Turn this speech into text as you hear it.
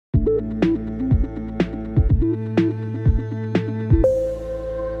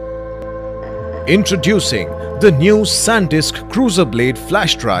Introducing the new SanDisk Cruiser Blade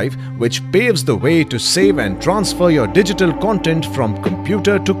flash drive, which paves the way to save and transfer your digital content from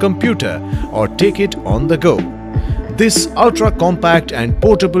computer to computer or take it on the go. This ultra-compact and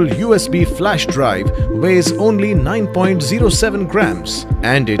portable USB flash drive weighs only 9.07 grams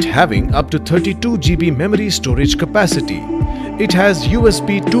and it having up to 32 GB memory storage capacity. It has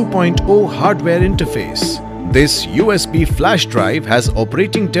USB 2.0 hardware interface. This USB flash drive has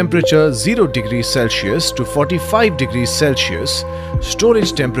operating temperature 0 degrees Celsius to 45 degrees Celsius,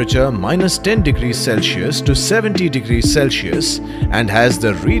 storage temperature -10 degrees Celsius to 70 degrees Celsius, and has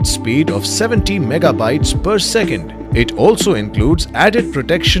the read speed of 70 megabytes per second. It also includes added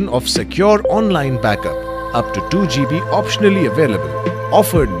protection of secure online backup, up to 2 GB optionally available,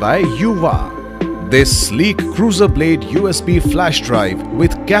 offered by 𝐂𝐤𝐤. This sleek Cruiser Blade USB flash drive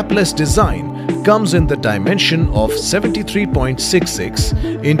with capless design comes in the dimension of 73.66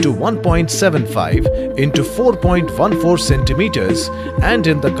 into 1.75 into 4.14 centimeters and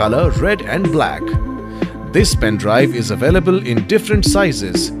in the color red and black. This pen drive is available in different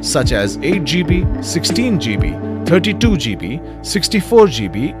sizes such as 8 GB, 16 GB, 32 GB, 64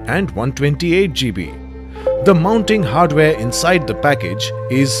 GB and 128 GB. The mounting hardware inside the package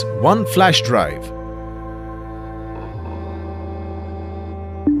is one flash drive,